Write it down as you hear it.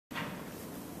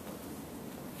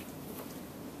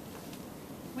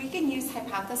We can use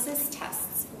hypothesis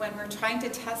tests when we're trying to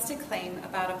test a claim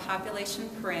about a population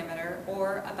parameter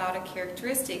or about a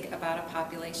characteristic about a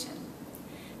population.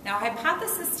 Now,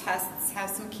 hypothesis tests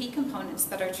have some key components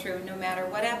that are true no matter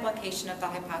what application of the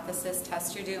hypothesis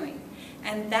test you're doing.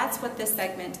 And that's what this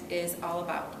segment is all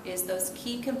about, is those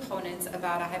key components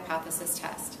about a hypothesis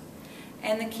test.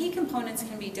 And the key components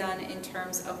can be done in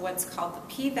terms of what's called the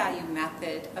p-value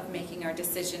method of making our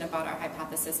decision about our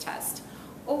hypothesis test,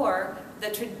 or the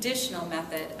traditional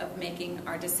method of making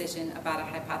our decision about a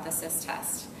hypothesis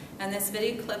test. And this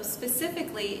video clip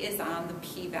specifically is on the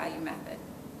p-value method.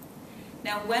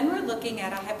 Now, when we're looking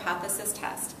at a hypothesis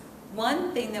test,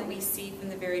 one thing that we see from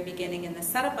the very beginning in the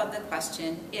setup of the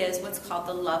question is what's called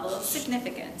the level of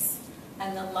significance.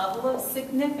 And the level of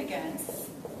significance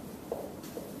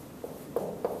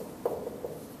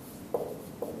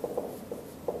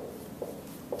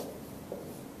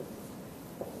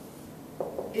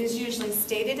is usually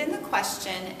stated in the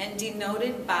question and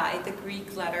denoted by the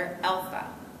Greek letter alpha.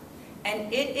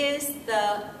 And it is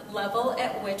the level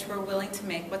at which we're willing to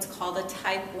make what's called a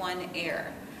type 1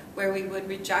 error, where we would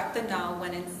reject the null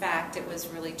when in fact it was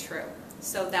really true.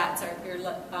 So that's your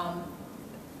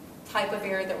type of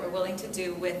error that we're willing to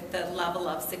do with the level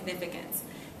of significance.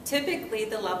 Typically,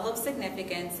 the level of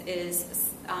significance is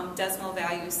decimal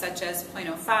values such as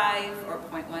 0.05 or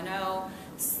 0.10,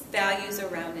 values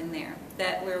around in there,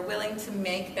 that we're willing to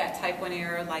make that type 1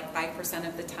 error like 5%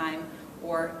 of the time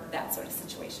or that sort of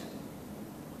situation.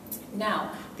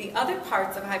 Now, the other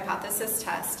parts of a hypothesis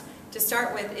test to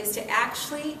start with is to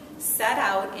actually set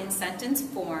out in sentence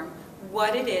form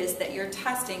what it is that you're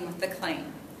testing with the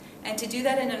claim. And to do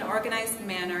that in an organized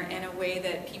manner, in a way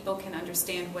that people can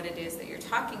understand what it is that you're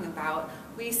talking about,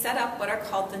 we set up what are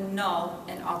called the null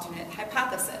and alternate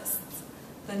hypotheses.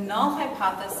 The null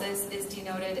hypothesis is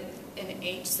denoted in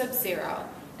H sub 0,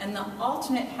 and the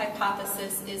alternate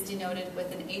hypothesis is denoted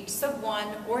with an H sub 1,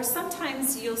 or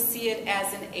sometimes you'll see it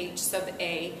as an H sub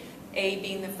A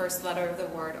being the first letter of the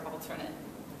word alternate.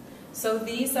 So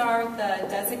these are the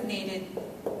designated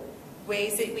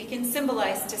ways that we can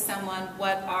symbolize to someone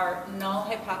what our null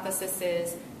hypothesis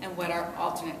is and what our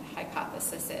alternate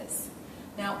hypothesis is.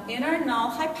 Now, in our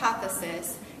null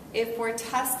hypothesis, if we're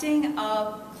testing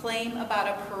a claim about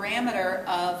a parameter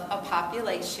of a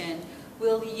population,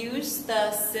 we'll use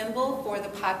the symbol for the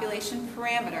population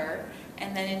parameter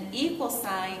and then an equal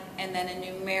sign and then a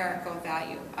numerical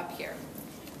value up here.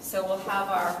 So we'll have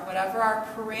our whatever our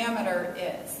parameter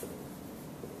is.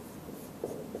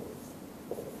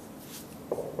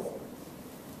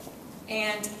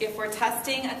 And if we're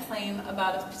testing a claim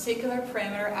about a particular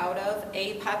parameter out of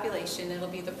a population, it'll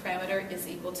be the parameter is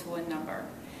equal to a number.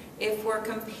 If we're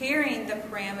comparing the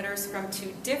parameters from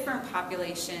two different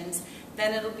populations,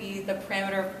 then it'll be the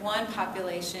parameter of one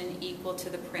population equal to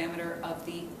the parameter of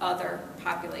the other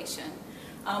population.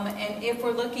 And if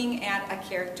we're looking at a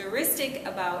characteristic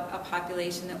about a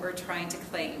population that we're trying to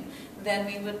claim, then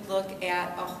we would look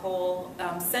at a whole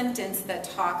sentence that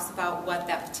talks about what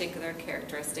that particular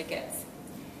characteristic is.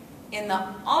 In the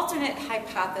alternate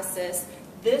hypothesis,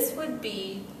 this would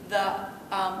be the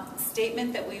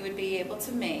statement that we would be able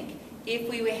to make if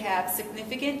we would have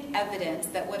significant evidence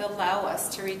that would allow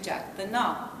us to reject the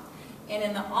null. And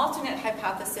in the alternate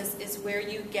hypothesis is where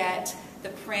you get the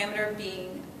parameter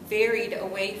being varied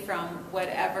away from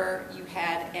whatever you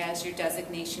had as your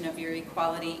designation of your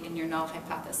equality in your null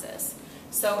hypothesis.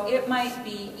 So it might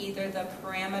be either the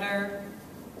parameter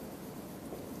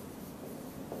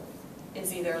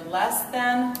is either less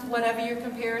than whatever your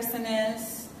comparison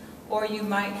is, or you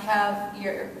might have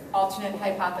your alternate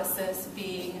hypothesis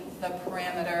being the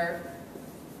parameter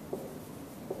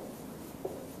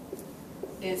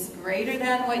is greater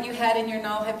than what you had in your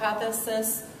null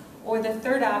hypothesis. Or the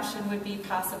third option would be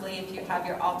possibly if you have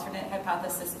your alternate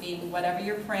hypothesis being whatever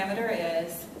your parameter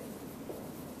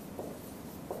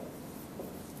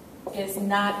is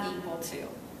not equal to.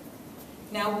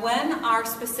 Now, when our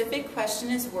specific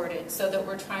question is worded so that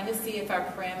we're trying to see if our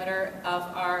parameter of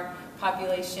our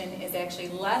population is actually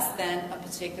less than a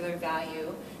particular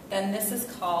value, then this is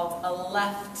called a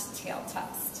left tail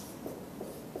test.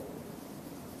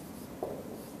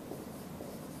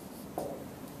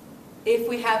 If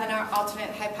we have in our alternate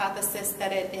hypothesis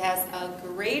that it has a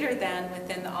greater than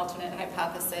within the alternate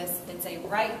hypothesis, it's a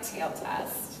right tail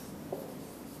test.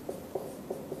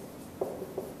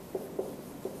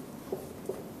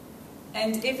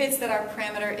 And if it's that our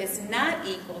parameter is not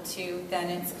equal to,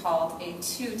 then it's called a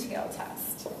two-tail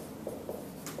test.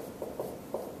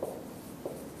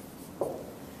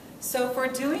 So if we're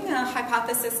doing a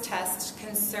hypothesis test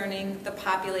concerning the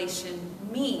population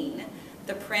mean,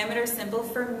 the parameter symbol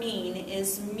for mean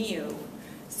is mu.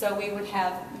 So we would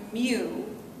have mu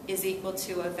is equal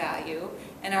to a value,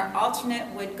 and our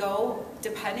alternate would go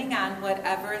depending on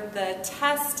whatever the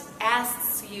test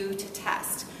asks you to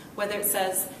test. Whether it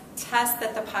says test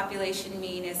that the population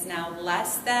mean is now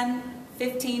less than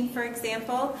 15, for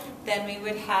example, then we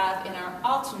would have in our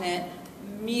alternate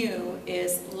mu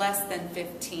is less than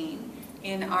 15.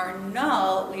 In our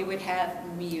null, we would have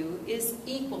mu is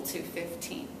equal to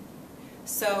 15.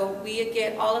 So we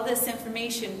get all of this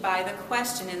information by the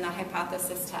question in the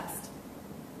hypothesis test.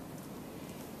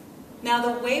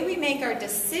 Now, the way we make our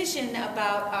decision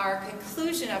about our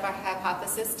conclusion of our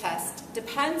hypothesis test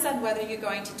depends on whether you're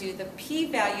going to do the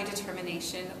p-value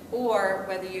determination or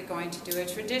whether you're going to do a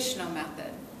traditional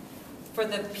method. For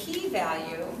the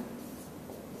p-value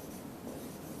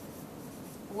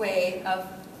way of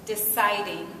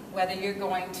deciding whether you're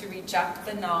going to reject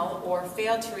the null or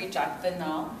fail to reject the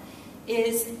null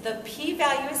is the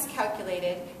p-value is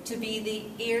calculated to be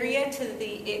the area to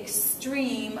the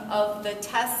extreme of the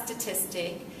test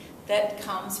statistic that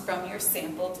comes from your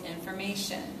sampled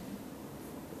information,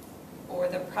 or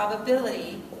the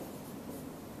probability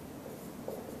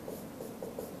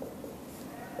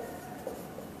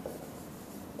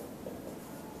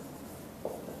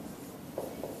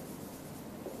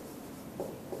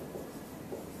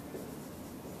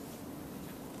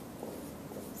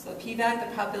So p-value,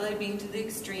 the probability being to the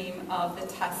extreme of the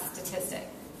test statistic.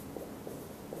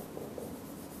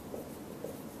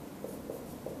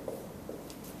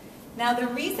 Now, the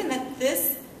reason that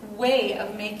this way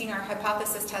of making our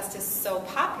hypothesis test is so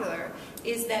popular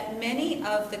is that many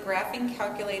of the graphing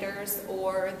calculators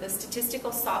or the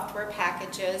statistical software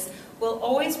packages will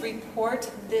always report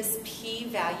this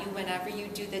p-value whenever you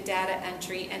do the data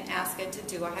entry and ask it to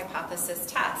do a hypothesis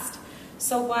test.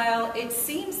 So while it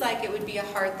seems like it would be a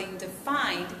hard thing to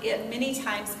find, many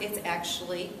times it's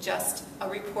actually just a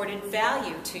reported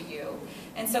value to you.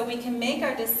 And so we can make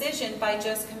our decision by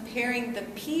just comparing the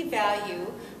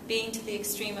p-value being to the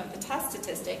extreme of the test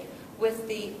statistic with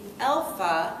the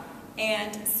alpha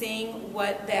and seeing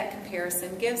what that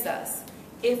comparison gives us.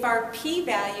 If our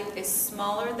p-value is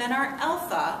smaller than our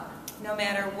alpha, no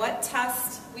matter what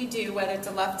test we do, whether it's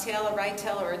a left tail, a right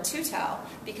tail, or a two-tail,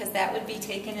 because that would be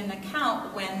taken into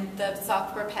account when the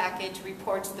software package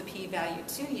reports the p-value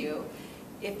to you.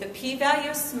 If the p-value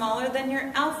is smaller than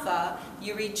your alpha,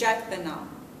 you reject the null.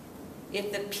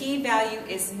 If the p-value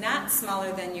is not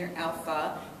smaller than your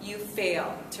alpha, you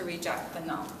fail to reject the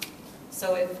null.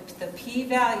 So if the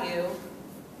p-value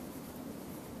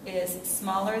is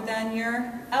smaller than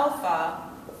your alpha,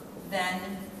 then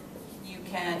you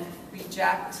can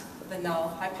reject the null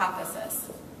hypothesis.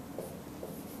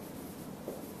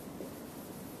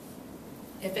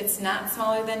 If it's not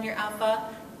smaller than your alpha,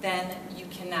 then you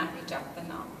cannot reject the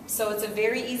null. So it's a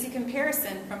very easy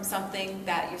comparison from something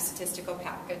that your statistical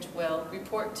package will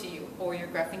report to you or your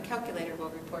graphing calculator will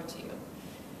report to you.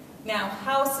 Now,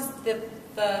 how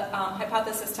the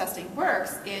hypothesis testing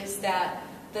works is that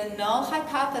the null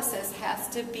hypothesis has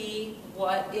to be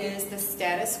what is the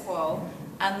status quo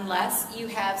unless you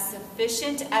have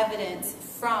sufficient evidence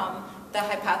from the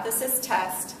hypothesis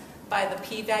test by the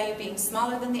p-value being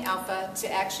smaller than the alpha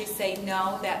to actually say,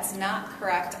 no, that's not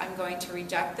correct, I'm going to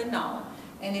reject the null.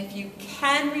 And if you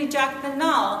can reject the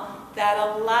null, that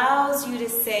allows you to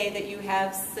say that you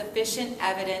have sufficient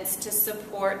evidence to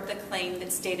support the claim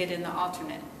that's stated in the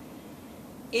alternate.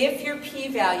 If your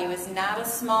p-value is not a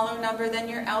smaller number than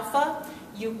your alpha,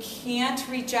 you can't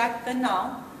reject the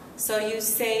null. So you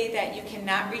say that you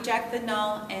cannot reject the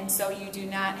null, and so you do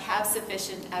not have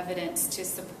sufficient evidence to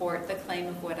support the claim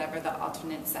of whatever the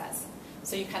alternate says.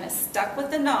 So you're kind of stuck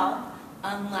with the null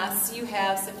unless you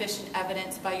have sufficient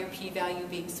evidence by your p-value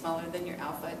being smaller than your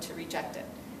alpha to reject it.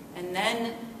 And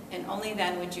then, and only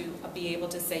then, would you be able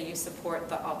to say you support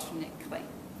the alternate claim.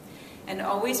 And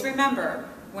always remember,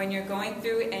 when you're going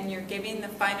through and you're giving the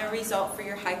final result for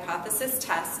your hypothesis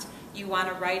test, you want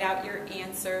to write out your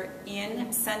answer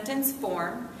in sentence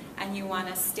form, and you want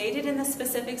to state it in the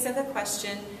specifics of the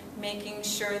question, making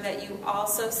sure that you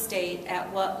also state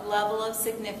at what level of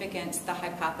significance the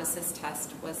hypothesis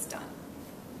test was done.